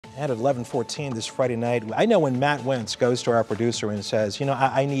And at 11:14 this Friday night, I know when Matt Wintz goes to our producer and says, you know,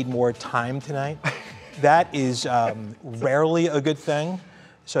 I need more time tonight, that is rarely a good thing.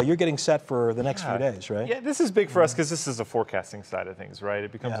 So you're getting set for the next few days, right? Yeah, this is big for us because this is the forecasting side of things, right?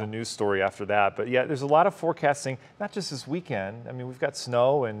 It becomes a news story after that. But yeah, there's a lot of forecasting, not just this weekend. I mean, we've got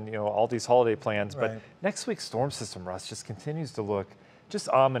snow and, you know, all these holiday plans. But next week's storm system, Russ, just continues to look just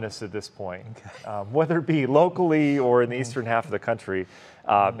ominous at this point, whether it be locally or in the eastern half of the country.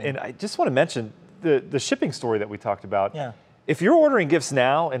 And I just want to mention the shipping story that we talked about. Yeah. If you're ordering gifts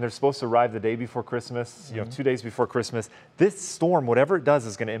now and they're supposed to arrive the day before Christmas, you know, 2 days before Christmas, this storm, whatever it does,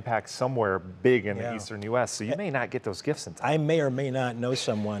 is going to impact somewhere big in the eastern U.S. So you may not get those gifts in time. I may or may not know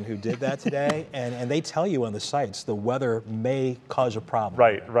someone who did that today, and they tell you on the sites the weather may cause a problem.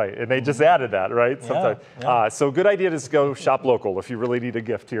 Right, right. And they just added that, right? Sometimes. So good idea to go shop local if you really need a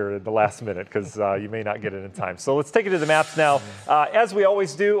gift here at the last minute, because you may not get it in time. So let's take it to the maps now. As we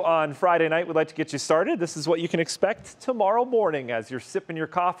always do on Friday night, we'd like to get you started. This is what you can expect tomorrow morning as you're sipping your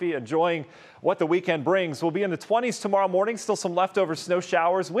coffee, enjoying what the weekend brings. We'll be in the 20s tomorrow morning, still some leftover snow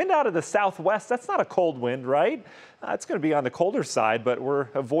showers. Wind out of the southwest. That's not a cold wind, right? It's going to be on the colder side, but we're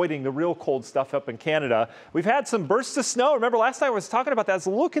avoiding the real cold stuff up in Canada. We've had some bursts of snow. Remember last night I was talking about that. I was a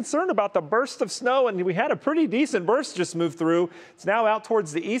little concerned about the burst of snow, and we had a pretty decent burst just move through. It's now out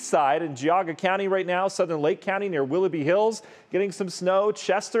towards the east side in Geauga County right now, Southern Lake County near Willoughby Hills, getting some snow.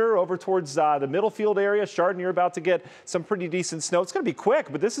 Chester over towards the Middlefield area. Chardon, you're about to get some pretty decent snow. It's going to be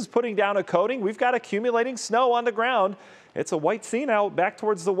quick, but this is putting down a coating. We've got accumulating snow on the ground. It's a white scene out back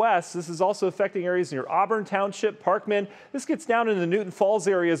towards the west. This is also affecting areas near Auburn Township, Parkman. This gets down into the Newton Falls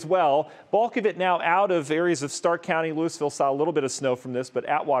area as well. Bulk of it now out of areas of Stark County. Louisville saw a little bit of snow from this, but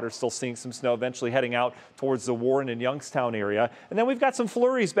Atwater still seeing some snow, eventually heading out towards the Warren and Youngstown area. And then we've got some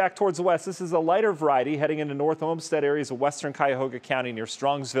flurries back towards the west. This is a lighter variety heading into North Olmsted areas of western Cuyahoga County near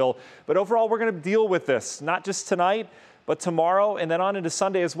Strongsville. But overall, we're going to deal with this, not just tonight, but tomorrow and then on into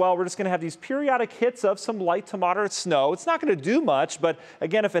Sunday as well. We're just going to have these periodic hits of some light to moderate snow. It's not going to do much, but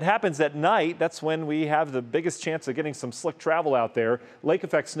again, if it happens at night, that's when we have the biggest chance of getting some slick travel out there. Lake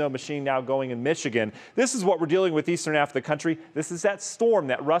effect snow machine now going in Michigan. This is what we're dealing with eastern half of the country. This is that storm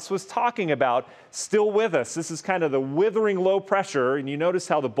that Russ was talking about still with us. This is kind of the withering low pressure, and you notice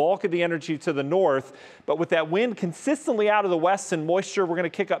how the bulk of the energy to the north, but with that wind consistently out of the west and moisture, we're going to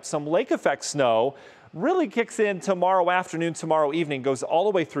kick up some lake effect snow. Really kicks in tomorrow afternoon, tomorrow evening, goes all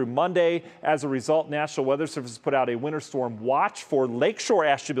the way through Monday. As a result, National Weather Service put out a winter storm watch for Lakeshore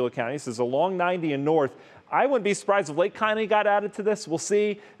Ashtabula County. This is along 90 and north. I wouldn't be surprised if Lake County got added to this. We'll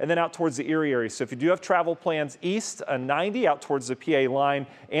see. And then out towards the Erie area. So if you do have travel plans east, a 90 out towards the PA line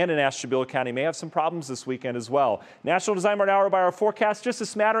and in Ashtabula County may have some problems this weekend as well. National Design Mart hour by our forecast, just a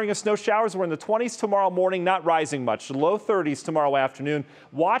smattering of snow showers. We're in the 20s tomorrow morning, not rising much. Low 30s tomorrow afternoon.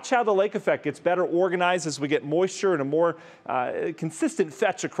 Watch how the lake effect gets better organized as we get moisture and a more consistent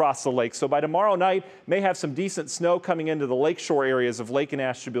fetch across the lake. So by tomorrow night, may have some decent snow coming into the lakeshore areas of Lake and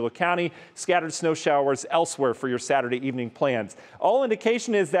Ashtabula County. Scattered snow showers elsewhere for your Saturday evening plans. All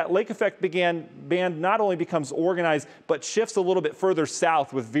indication is that lake effect band not only becomes organized, but shifts a little bit further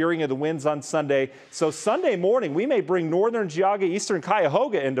south with veering of the winds on Sunday. So Sunday morning, we may bring northern Geauga, eastern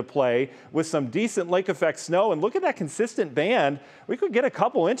Cuyahoga into play with some decent lake effect snow. And look at that consistent band. We could get a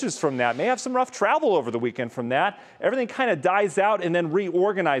couple inches from that. May have some rough travel over the weekend from that. Everything kind of dies out and then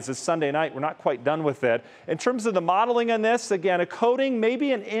reorganizes Sunday night. We're not quite done with it. In terms of the modeling on this, again, a coating,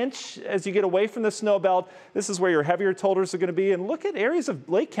 maybe an inch as you get away from the snow belt. This is where your heavier totals are going to be. And look at areas of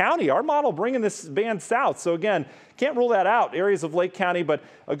Lake County. Our model bringing this band south. So again, can't rule that out, areas of Lake County, but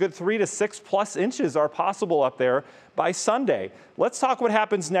a good 3 to 6+ inches are possible up there by Sunday. Let's talk what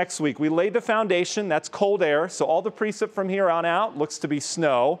happens next week. We laid the foundation. That's cold air. So all the precip from here on out looks to be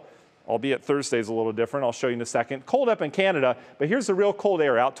snow. Albeit Thursday's a little different. I'll show you in a second. Cold up in Canada, but here's the real cold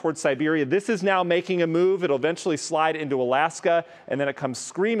air out towards Siberia. This is now making a move. It'll eventually slide into Alaska, and then it comes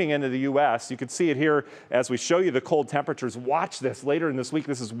screaming into the U.S. You can see it here as we show you the cold temperatures. Watch this later in this week.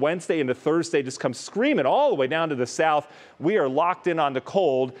 This is Wednesday into Thursday. Just comes screaming all the way down to the south. We are locked in on the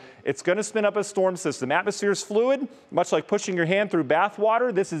cold. It's going to spin up a storm system. Atmosphere is fluid, much like pushing your hand through bath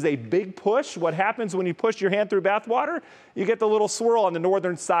water. This is a big push. What happens when you push your hand through bath water? You get the little swirl on the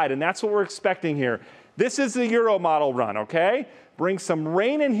northern side, and that's what we're expecting here. This is the Euro model run, okay? Bring some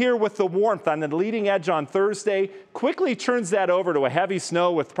rain in here with the warmth on the leading edge on Thursday. Quickly turns that over to a heavy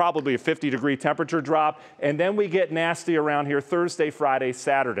snow with probably a 50-degree temperature drop. And then we get nasty around here Thursday, Friday,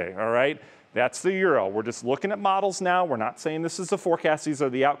 Saturday, all right? That's the Euro. We're just looking at models now. We're not saying this is the forecast. These are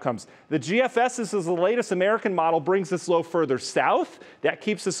the outcomes. The GFS, this is the latest American model, brings this low further south. That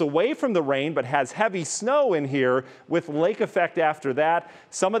keeps us away from the rain, but has heavy snow in here with lake effect after that.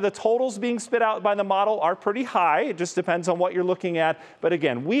 Some of the totals being spit out by the model are pretty high. It just depends on what you're looking at. But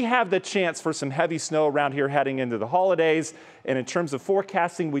again, we have the chance for some heavy snow around here heading into the holidays. And in terms of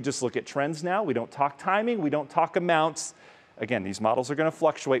forecasting, we just look at trends now. We don't talk timing. We don't talk amounts. Again, these models are going to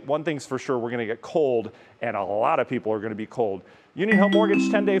fluctuate. One thing's for sure, we're going to get cold, and a lot of people are going to be cold. Union Home Mortgage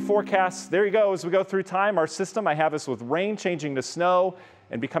 10-day forecast. There you go. As we go through time, our system, I have us with rain changing to snow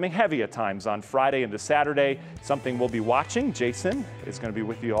and becoming heavy at times on Friday into Saturday. Something we'll be watching. Jason is going to be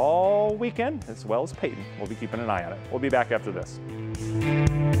with you all weekend, as well as Peyton. We'll be keeping an eye on it. We'll be back after this.